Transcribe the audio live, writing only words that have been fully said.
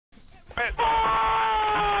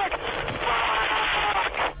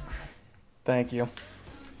Thank you.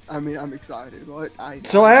 I mean, I'm excited, but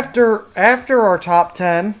So after our top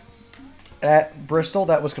 10 at Bristol,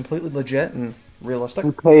 that was completely legit and realistic.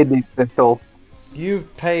 Who paid the official? You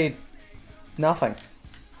paid nothing.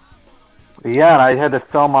 Yeah, and I had to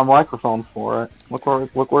sell my microphone for it. Look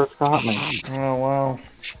where it's got me. Oh wow.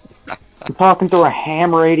 I'm talking through a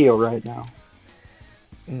ham radio right now.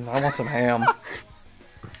 I want some ham.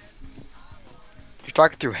 You're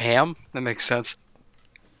talking through ham? That makes sense.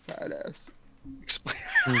 fat ass.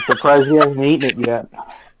 I'm surprised he hasn't eaten it yet.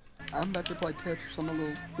 I'm about to play Tetris on my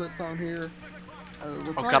little flip phone here.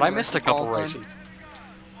 Oh god, I missed a couple races.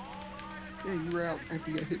 Yeah, you were out after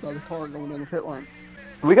you got hit by the car going down the pit lane.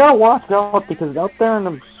 We gotta watch out because out there in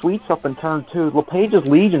the suites up in turn 2, LePage's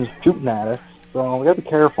Legion's shooting at us, so we gotta be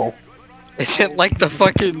careful. Is it like the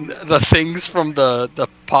things from the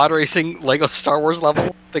pod racing Lego Star Wars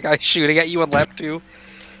level? The guy shooting at you on lap 2?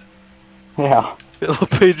 Yeah.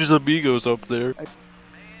 LePage's amigos up there.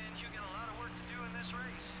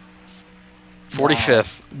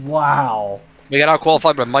 45th. Wow. We got out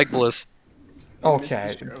qualified by Mike Bliss.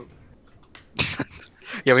 Okay.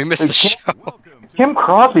 Yeah, we missed the show. Kim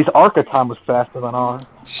Crosby's ARCA time was faster than ours.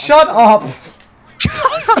 Shut up!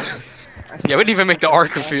 Yeah, we didn't even make the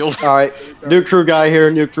ARCA field. Alright, new crew guy here,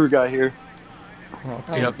 new crew guy here.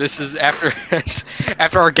 Okay. Yep, this is after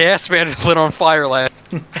after our gas man lit on fire last.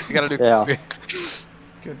 We got a new Yeah.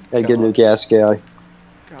 Good new gas guy.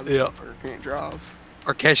 God, this motherfucker can't drive.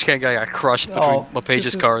 Our cash can guy got crushed between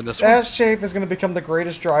LePage's car and this one. Ass Shape is going to become the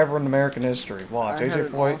greatest driver in American history. Watch, AJ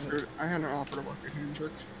Foyt. I had an offer to work at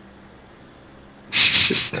Hendrick.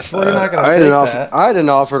 Well, you're not going to I take that. had an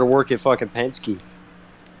offer to work at fucking Penske.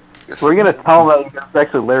 We're gonna tell him that it's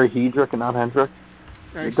actually Larry Hedrick and not Hendrick.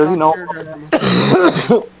 Yeah, Does he know?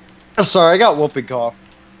 Sorry, I got whooping cough.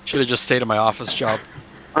 Should have just stayed in my office job.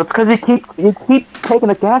 It's because you keep taking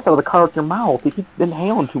the gas out of the car with your mouth. You keep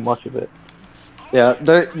inhaling too much of it. Yeah,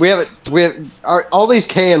 we have all these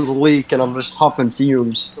cans leak, and I'm just huffing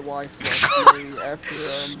fumes. The wife left me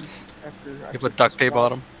after You put duct tape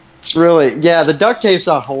on them. It's really, yeah, the duct tape's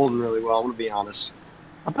not holding really well. I'm gonna be honest.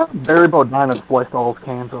 I bet Barry Bodine spliced all those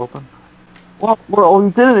cans open. Well,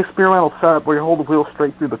 we did an experimental setup where you hold the wheel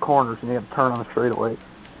straight through the corners and you have to turn on the straightaway.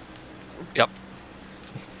 Yep.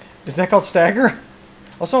 Is that called stagger?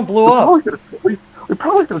 Oh, someone blew up. We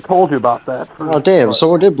probably should have told you about that. Oh damn,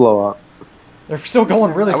 someone did blow up. They're still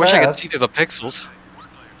going really fast. I wish I could see through the pixels.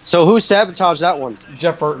 So who sabotaged that one?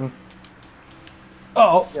 Jeff Burton.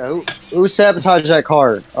 Oh. Yeah, who sabotaged that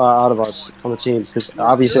car out of us on the team? Because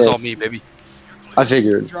obviously It's all me, baby. I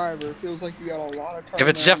figured. Driver, it feels like you got a lot of time. If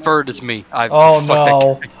it's Jeff Bird, it's me. Oh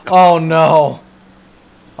no! Oh no!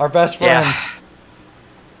 Our best friend. Yeah.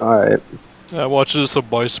 All right. I watched this on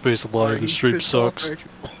MySpace live. The stream sucks.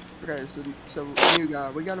 Okay, so new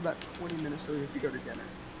guy, we got about 20 minutes till we have to go to dinner.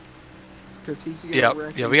 Because he's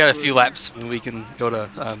gonna Yeah, we got a few laps when we can go to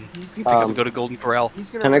go to Golden Corral.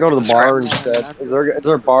 Can I go to the bar instead? Is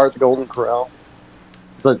there a bar at the Golden Corral?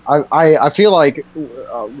 So I feel like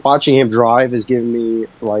watching him drive is giving me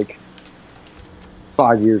like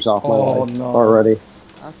 5 years off my life already.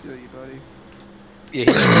 I feel you, buddy. Yeah,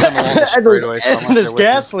 he's along the straightaway, so I'm this there with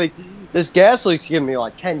gas him. leak, this gas leak's giving me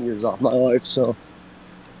like 10 years off my life. So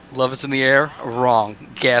Love is in the air. Wrong.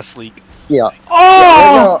 Gas leak. yeah.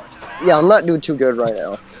 Oh! Yeah, I'm not doing too good right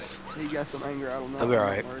now. He got some anger out on that. That'll be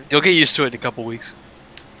alright. You'll get used to it in a couple weeks.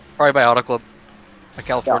 Probably by Auto Club, by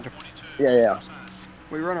California. Yeah.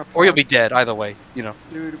 We run a Or you'll be dead. Either way, you know.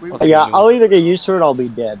 Dude, Yeah, I'll either get used to it or I'll be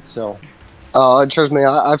dead. So, trust me,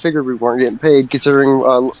 I figured we weren't getting paid considering,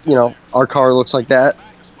 you know, our car looks like that.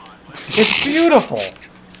 It's beautiful.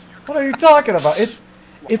 What are you talking about? It's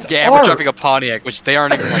Yeah, art. we're driving a Pontiac, which they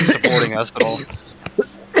aren't even like supporting us at all.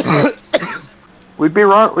 We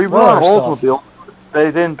run Oldsmobile. They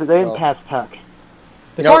didn't pass tech.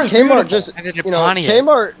 The You know, car is Kmart beautiful. just, And it's a you know, Pontiac.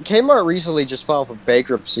 Kmart recently just filed for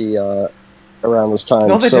bankruptcy around this time.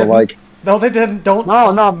 No, they so didn't. like, No, they didn't. Don't.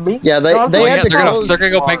 No, me. yeah, they Oh, had yeah, to they're close.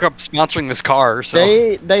 gonna go bankrupt sponsoring this car. So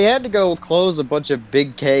They had to go close a bunch of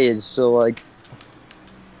big K's. So like,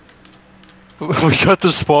 We got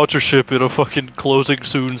the sponsorship in a fucking closing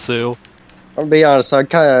soon sale. I'll be honest, I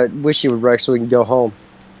kind of wish you would wreck so we can go home.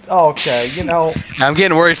 Okay, you know. I'm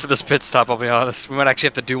getting worried for this pit stop. I'll be honest. We might actually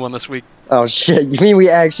have to do one this week. Oh shit! You mean we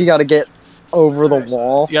actually got to get over the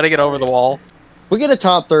wall? You got to get over the wall. We get a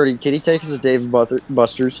top 30. Can he take us to Dave and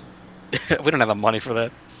Buster's? We don't have the money for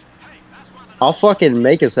that. I'll fucking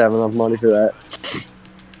make us have enough money for that.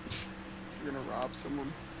 You're gonna rob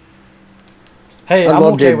someone. Hey, I I'm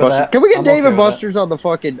love okay Dave with Buster's. that. Can we get I'm Dave okay and with Buster's on the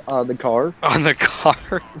fucking the car? On the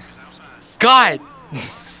car. God!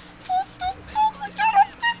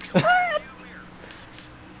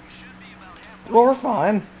 Well, we're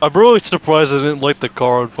fine. I'm really surprised I didn't light the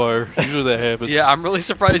car on fire. Usually that happens. Yeah, I'm really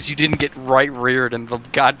surprised you didn't get right reared in the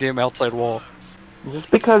goddamn outside wall. Just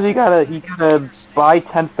because you gotta buy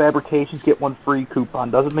 10 fabrications, get one free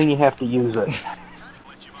coupon doesn't mean you have to use it.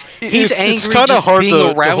 He's angry it's kind of just hard being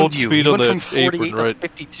to around hold you. speed He on went from that 48 apron, to right?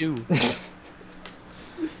 52.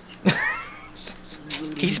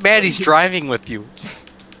 He's mad he's driving with you.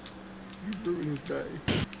 You ruined his day.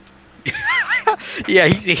 Yeah,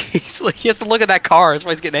 he has to look at that car. That's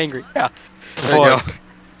why he's getting angry. Yeah. There you go. Fuck.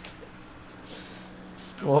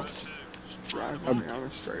 Whoops. Drive me on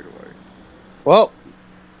a straightaway. Well,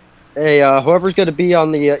 hey, whoever's gonna be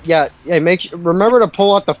on the hey, remember to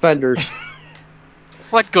pull out the fenders.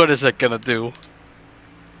 What good is it gonna do?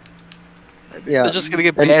 Yeah. They're just gonna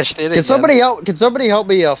get bashed in. Can somebody help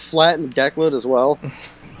me flatten the deck lid as well?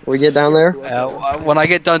 When we get down there. When I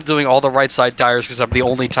get done doing all the right side tires, because I'm the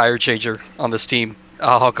only tire changer on this team,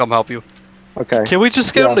 I'll come help you. Okay. Can we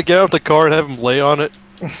just get him to get out of the car and have him lay on it?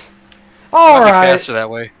 All Might be right. faster that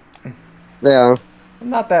way. Yeah. I'm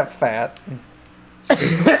not that fat.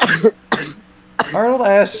 Arnold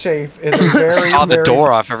Ass Chafe is a very, Saw the very...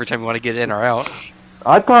 door off every time you want to get in or out.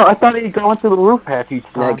 I thought he'd go into the roof hatch each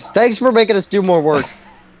time. Thanks for making us do more work.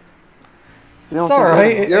 You know It's what I'm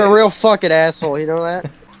saying? alright. You're a real fucking asshole. You know that?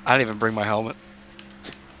 I didn't even bring my helmet.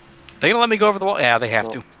 They gonna let me go over the wall? Yeah, they have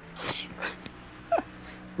to.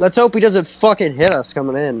 Let's hope he doesn't fucking hit us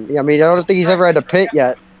coming in. I mean, I don't think he's ever had to pit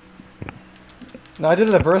yet. No, I did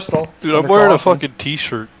it at Bristol. Dude, I'm under wearing a caution. fucking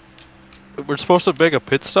t-shirt. We're supposed to make a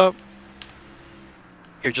pit stop?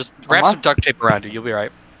 Here, just wrap some duct tape around you. You'll be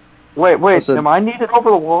alright. Wait, Listen. am I needed over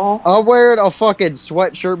the wall? I'm wearing a fucking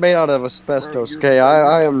sweatshirt made out of asbestos. Okay,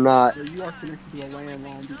 I am not. Bro, you are connected to a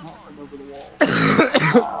landline. Do not come over the wall.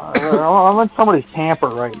 I'm in somebody's camper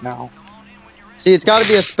right now. See, it's got to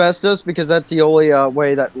be asbestos because that's the only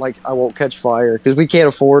way that I won't catch fire because we can't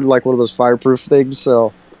afford one of those fireproof things.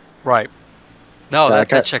 So Right. No, Yeah,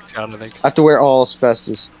 that checks out, I think. I have to wear all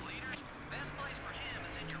asbestos.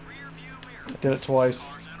 I did it twice.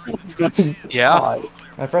 Yeah.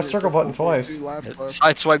 I pressed circle button twice.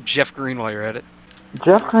 Sideswipe Jeff Green while you're at it.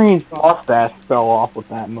 Jeff Green's mustache fell off with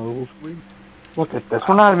that move. Look at this.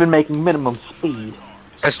 We're not even making minimum speed.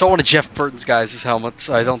 I stole one of Jeff Burton's guys' helmets.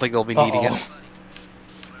 I don't think they'll be needing it.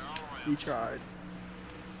 He tried.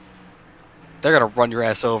 They're gonna run your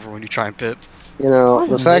ass over when you try and pit. You know,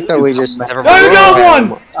 the fact that we just... Never There you mind.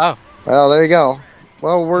 go, one! Oh. Well, there you go.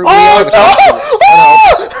 Well, we are Oh, the no!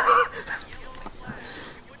 company.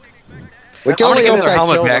 We can I wanna only give hope their that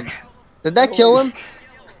helmet killed back. him. Did that kill him?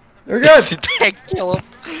 We're good. Did they kill him?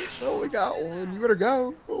 Oh, we got one. You better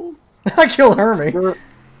go. Oh. I killed Hermie.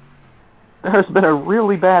 There's been a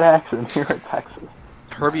really bad accident here in Texas.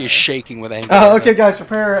 Herbie is shaking with anger. Oh, okay, guys,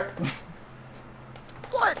 prepare it.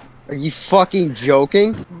 Are you fucking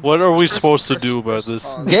joking? What are we supposed to do about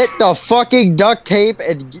this? Get the fucking duct tape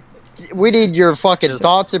and we need your fucking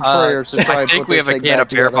thoughts and prayers to try I and think put we this have a thing can back of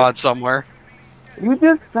beer together. bond somewhere. You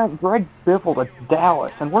just sent Greg Biffle to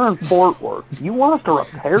Dallas, and we're in Fort Worth. You want us to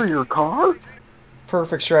repair your car?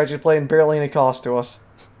 Perfect strategy to play and barely any cost to us.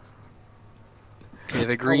 Okay,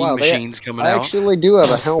 the green wow, machine's coming I out. actually do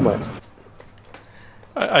have a helmet.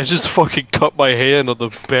 I just fucking cut my hand on the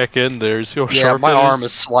back end there. See how Yeah, sharp my that arm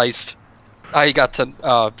is sliced. I got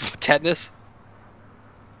tetanus.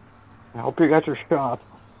 I hope you got your shot.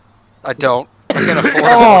 I don't. I can't afford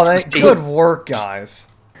Oh, it. good work, guys.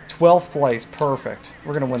 12th place, perfect.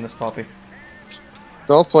 We're gonna win this puppy.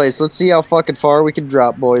 12th place. Let's see how fucking far we can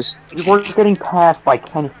drop, boys. We're getting passed by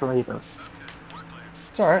Ken Fraser.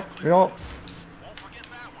 It's alright. We don't...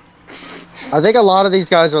 I think a lot of these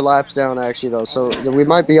guys are laps down, actually, though, so we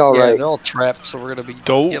might be Yeah, alright. they're all trapped, so we're gonna be get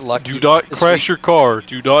Don't lucky. do not this crash week. your car.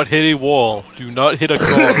 Do not hit a wall. Do not hit a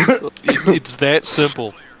car. It's that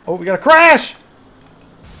simple. Oh, we got a crash!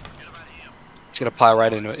 It's gonna pile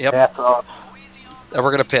right into it. Yep. That's us. And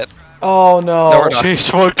we're gonna pit. Oh, no. No, we're not.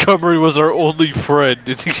 Chase Montgomery was our only friend,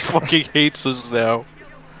 and he fucking hates us now.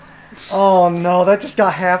 Oh, no. That just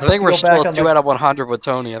got half I think we're the still back at on 2 the... out of 100 with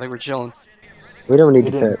Tony. I think we're chilling. We don't need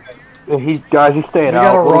to pit. Guys, he's staying We out.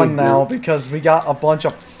 gotta What do run we now do? because we got a bunch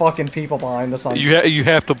of fucking people behind us on... You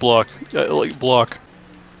have to block. Block.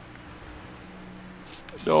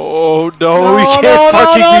 No, no, we can't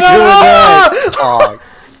fucking be doing that. Oh,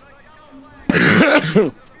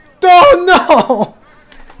 Oh, no!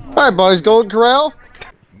 Alright, boys, Golden Corral.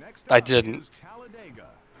 I didn't.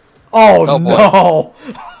 Oh, Oh, boy. no!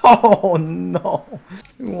 Oh, no.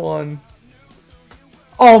 We won.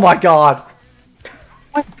 Oh, my God.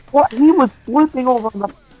 What? He was flipping over on the...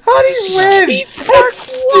 How do you win?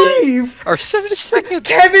 It's Steve! Our 7 seconds.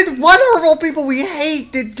 Kevin, what horrible people we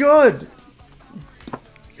hate did good.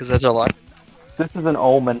 because that's a lot. This is an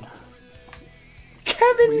omen.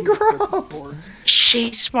 Kevin Grove.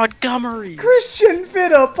 Chase Montgomery. Christian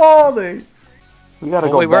Fittipaldi. We gotta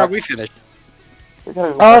Oh, go wait, where are back. we finished? We gotta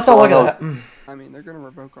go Oh, back let's all to look our at that. I mean, they're gonna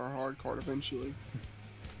revoke our hard card eventually.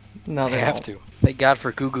 No, They have to. Thank God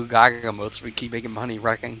for Goo Goo Gaga mode, so we keep making money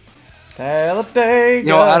wrecking. Talladega. You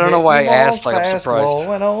know, I don't know why I hitting asked, balls like, I'm fast, surprised.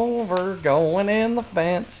 Blowing over, going in the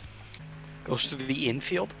fence. Goes through the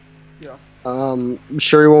infield?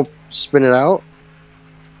 Sure you won't spin it out?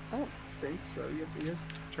 I don't think so. He has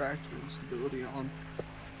traction and stability on.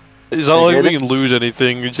 It's not They like did we it? can lose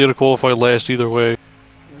anything. It's gonna qualify last either way.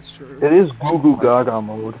 That's true. It is Goo Goo Gaga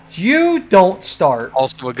mode. You don't start.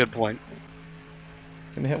 Also a good point.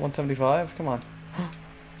 Gonna hit 175? Come on.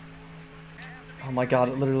 Oh my god,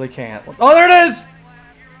 it literally can't. Oh, there it is!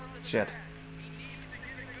 Shit.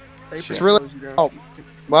 It's really- oh.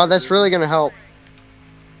 Wow, that's really gonna help.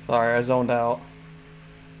 Sorry, I zoned out.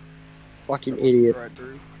 Fucking idiot. Right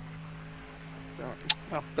through. So,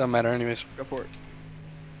 Well, doesn't matter anyways. go for it.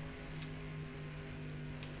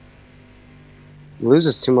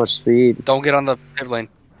 Loses too much speed. Don't get on the pit lane.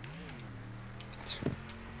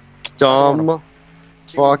 Dumb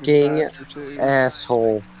fucking Faster, too.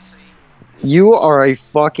 asshole. You are a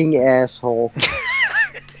fucking asshole.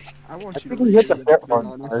 I want you I to think he hit the read it, pit to be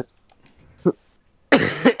run honest.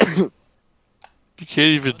 You can't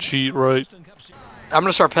even cheat right. I'm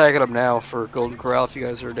gonna start packing up now for Golden Corral if you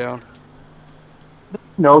guys are down.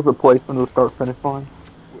 Knows the placement of the start finish line.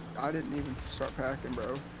 I didn't even start packing,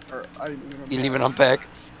 bro. Or I didn't even. You didn't even unpack?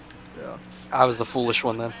 Yeah. I was the foolish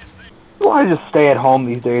one then. Why just stay at home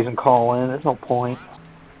these days and call in? There's no point.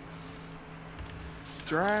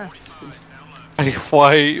 Draft.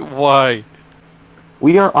 Why?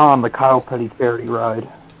 We are on the Kyle Petty charity ride.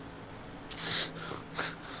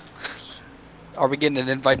 Are we getting an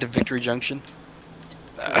invite to Victory Junction?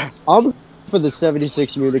 I'm for the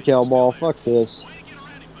 76 Unical ball. Fuck this.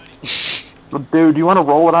 But dude, do you want to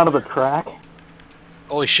roll it onto the track?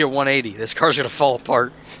 Holy shit, 180. This car's gonna fall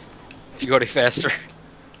apart if you go any faster.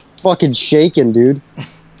 Fucking shaking, dude.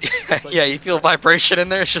 Yeah, you feel vibration in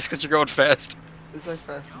there? It's just because you're going fast. It's like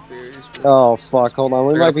Fast and Furious. but- Oh fuck, hold on.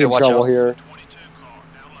 We might be in Watch trouble out. here.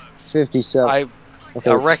 57. I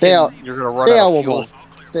Okay, reckon stay out. you're gonna run Stay out out of one fuel.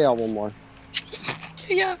 more. Stay out one more.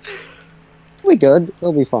 Yeah. We good.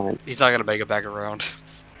 We'll be fine. He's not gonna make it back around.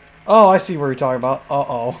 Oh, I see what you're talking about.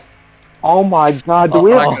 Uh-oh. Oh my god, do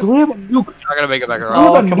we have a nuke? You're not gonna make it back Oh,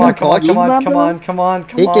 around. come on, come on, come on, Remember? come on, come on,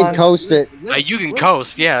 come He on. can coast it. You can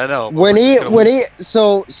coast, yeah, I know. but When we're he just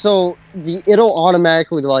gonna- so it'll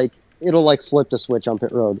automatically it'll flip the switch on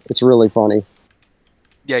pit road. It's really funny.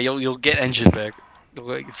 Yeah, you'll get engine back. You'll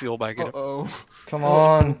get your fuel back in it. Uh-oh. Come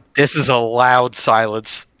on. This is a loud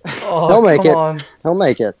silence. Oh, He'll make come it. on. He'll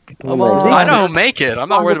make it. He'll Come make on. it. I know he'll make it. I'm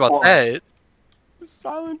not worried about that. The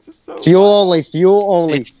silence is so Fuel only. Fuel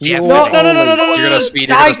only. It's Fuel No, definitely- no, no, no, no, only. no, You're no, gonna no. speed,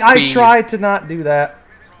 you're gonna I speed. tried to not do that.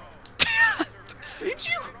 Did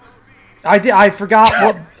you? I did. I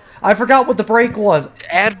forgot what the brake was.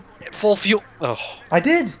 Add full fuel. Oh, I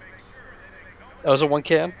did. that was a 1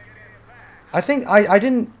 can? I think I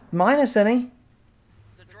didn't minus any.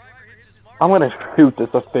 I'm gonna shoot this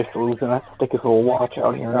official. He's gonna stick his little watch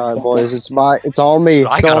out here. All right, boys. It's all me.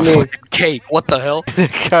 I It's all got a me. fucking cake. What the hell? The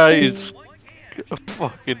guy is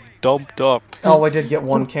fucking dumped up. Oh, I did get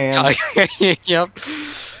 1 can. Yep.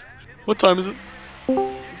 What time is it?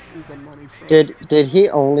 This is a money front. Did he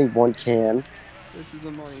only 1 can? This is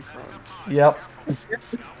a money front. Yep.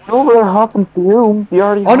 Over there huffing fumes. You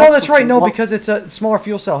already. Oh no, huffed that's right. No, fumes. because it's a smaller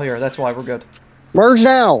fuel cell here. That's why we're good. Merge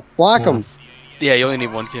now. Block him. Yeah, you only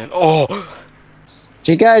need 1 can. Oh,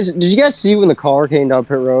 Did you guys see when the car came down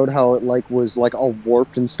pit road how it was all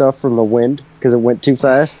warped and stuff from the wind because it went too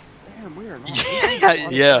fast? Damn, we are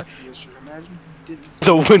not. Yeah. This year. Imagine you didn't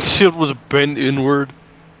The windshield was bent inward.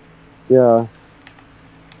 Yeah.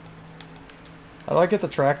 How do I get the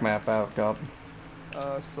track map out, Gup?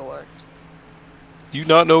 select. Do you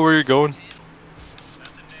not know where you're going?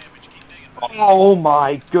 Oh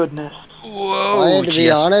my goodness. whoa. I had to be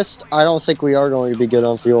yes. honest, I don't think we are going to be good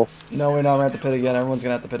on fuel. No, we're not gonna have to pit again. Everyone's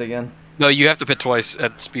gonna have to pit again. No, you have to pit twice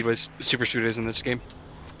at speedways, super speedways in this game.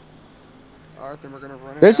 Alright, then we're gonna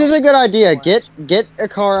run it This out. is a good idea. Get a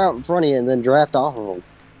car out in front of you and then draft off of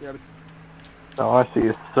them. Oh, I see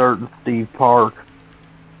a certain Steve Park.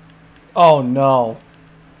 Oh no.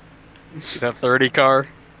 See that 30 car?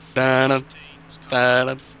 Da-da, da-da, da-da,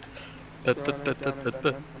 Run it, da-da, dun, da-da. dun, dun,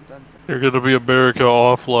 dun. You're gonna be America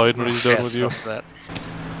offline when he's done Yeah, with you. stuff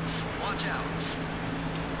that.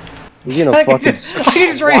 You're gonna I can fucking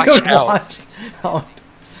just ready Watch to out. watch. Oh,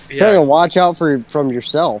 trying to watch out from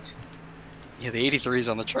yourself. Yeah, the 83's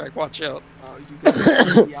on the track. Watch out. Oh, you got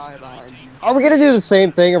the PI behind you. Are we gonna do the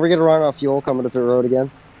same thing? Are we gonna run out of fuel coming to pit road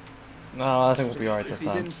again? No, I think we'll be alright this If he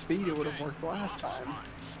time. didn't speed, it would have worked last time.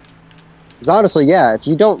 Because honestly, yeah, if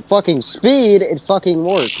you don't fucking speed, it fucking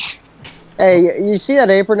works. Hey, you see that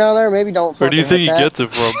apron down there? Maybe don't fucking Where do you think he hit that. gets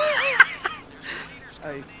it from?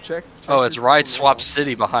 Hey, check Oh, it's your Ride fuel Swap now.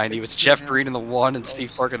 City behind you. It's Check your Jeff Green in the 1 and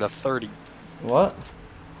Steve Park in the 30. What?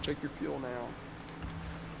 Check your fuel now.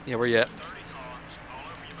 Yeah, where you at?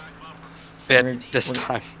 Bet We're- this we're-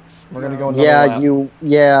 time. We're gonna go another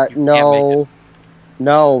Yeah, lap. no.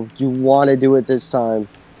 No, you want to do it this time.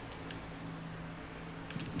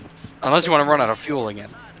 Unless you want to run out of fuel again.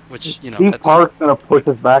 Which, you know, Steve that's... Park's gonna push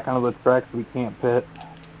us back onto the track so we can't pit.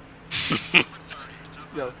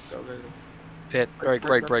 Go, go, go. Pit. Break.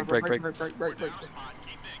 Break.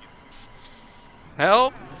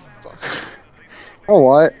 Help! Fuck. Oh,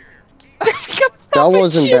 what? He got That stopped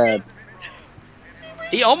wasn't shit. bad.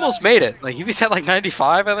 He almost made it. Like, he was at like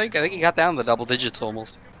 95, I think. I think he got down to the double digits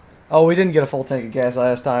almost. Oh, we didn't get a full tank of gas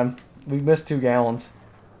last time. We missed 2 gallons.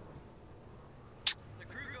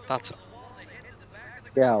 Thought so.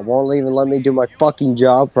 Yeah, won't even let me do my fucking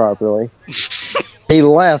job properly. He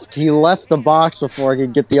left the box before I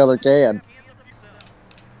could get the other can.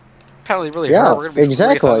 Apparently really Yeah, hurt. We're gonna be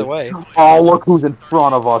exactly. either way. Oh, look who's in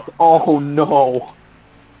front of us. Oh, no.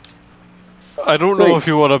 I don't know Great. if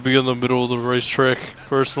you want to be in the middle of the racetrack,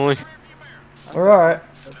 personally. We're alright.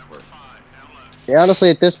 Yeah, honestly,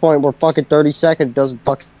 at this point, we're fucking 32nd. It doesn't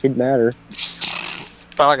fucking matter.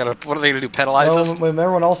 Probably gonna, what are they gonna do? Penalize us? Well, when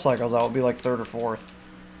everyone else cycles out, it'll be like 3rd or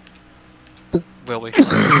 4th. Will we?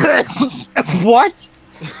 What?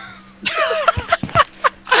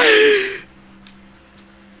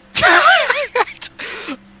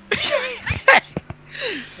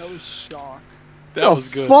 That was shock. That was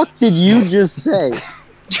the good. fuck did you just say?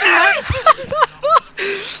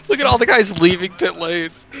 Look at all the guys leaving pit lane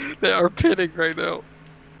that are pitting right now.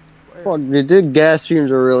 Fuck, the gas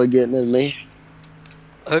fumes are really getting in me.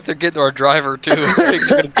 I think they're getting to our driver too. I think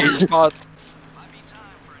they're gonna gain spots.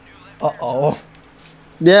 Uh-oh.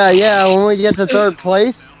 Yeah, when we get to 3rd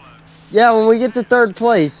place. Yeah, when we get to 3rd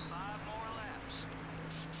place.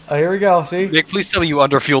 Oh, here we go, see? Nick, please tell me you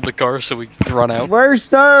underfueled the car so we can run out. Where's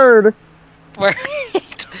 3rd? Where?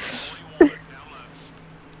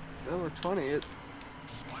 Number 20. It.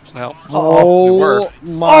 Well, we Oh were.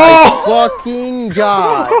 my fucking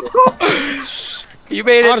god. You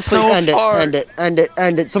made it Honestly, so far. end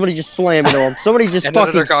it. Somebody just slam into him. Somebody just End it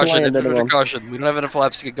under fucking caution. slammed End it into under him. caution. We don't have enough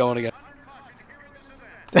laps to get going again.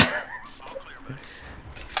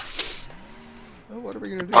 Oh, what are we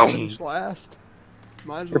gonna do? Boom. Finish last?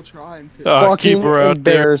 Might as well try and pit. Fucking keep her out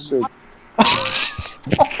there. embarrassing.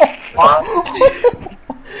 Oh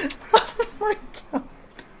my god.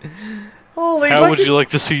 Holy How look would at- you like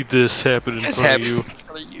to see this happen in It's front of happening you? in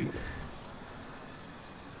front of you.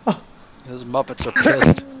 Those Muppets are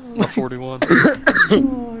pissed. The 41. Oh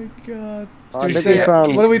my god. I Do we think stay we out?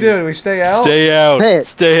 found. What do we do? Do we stay out? Stay out. Pit.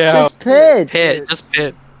 Stay out. Just pit. Pit. Just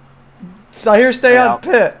pit. So here, stay out. out.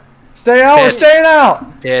 Pit. Stay out. We're Pit. staying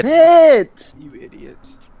out. Pit. Pit. You idiot.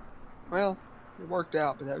 Well, it worked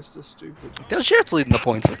out, but that was still stupid. Del Sheriff's leading the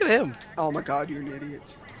points. Look at him. Oh my god, you're an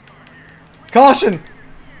idiot. Caution.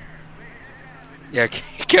 Yeah,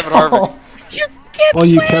 Kevin Harvick. Oh. You did Well,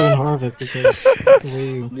 you Kevin Harvick because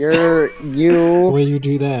the way you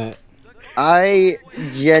do that. I You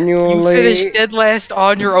genuinely finished dead last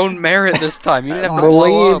on your own merit this time. You didn't have to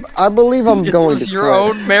blow believe. up. I believe I'm It going was to your quit.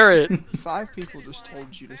 own merit. 5 people just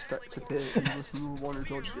told you to start to pit, and you listened to the one who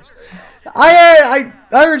told you to stay. I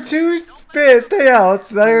heard 2 pits. Stay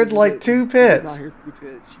out. I heard like 2 You did pits. not hear 2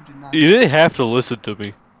 pits. You did not. You didn't have to listen to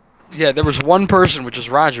me. Yeah, there was one person, which is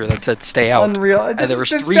Roger, that said stay out. Unreal. And there was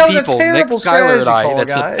This 3 that was a people, Nick, terrible Skyler, and I, strategy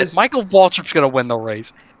that call, said guys. Michael Waltrip's going to win the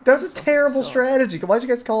race. That was a terrible strategy. Why'd you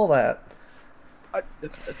guys call that?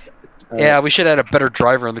 Yeah, we should have had a better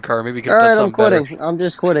driver in the car. Maybe we could All have right, done I'm something quitting. I'm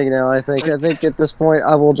just quitting now. I think at this point,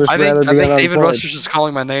 I will just better. rather I be think David unemployed. Ruster's just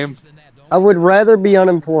calling my name. I would rather be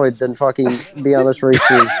unemployed than fucking be on this race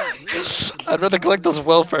team. I'd rather collect those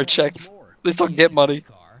welfare checks. At least I'll get money.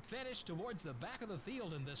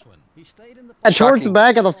 And towards the Shocking.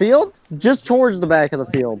 back of the field? Just towards the back of the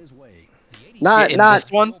field. Not In not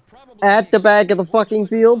this one, at the back of the fucking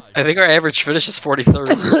field. I think our average finish is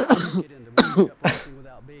 43rd.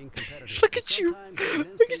 Look at you.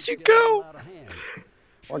 Look at you go.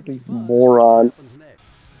 Fucking moron.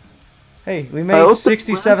 Hey, we made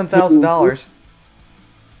 $67,000.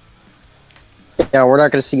 Yeah, we're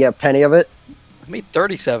not gonna see a penny of it. I made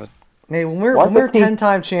 37. Hey, when we're What the team-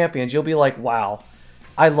 10-time champions, you'll be like, "Wow,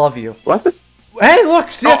 I love you." What? Hey,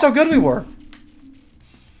 look, see that's how good we were.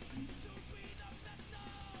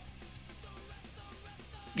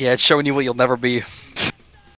 Yeah, it's showing you what you'll never be.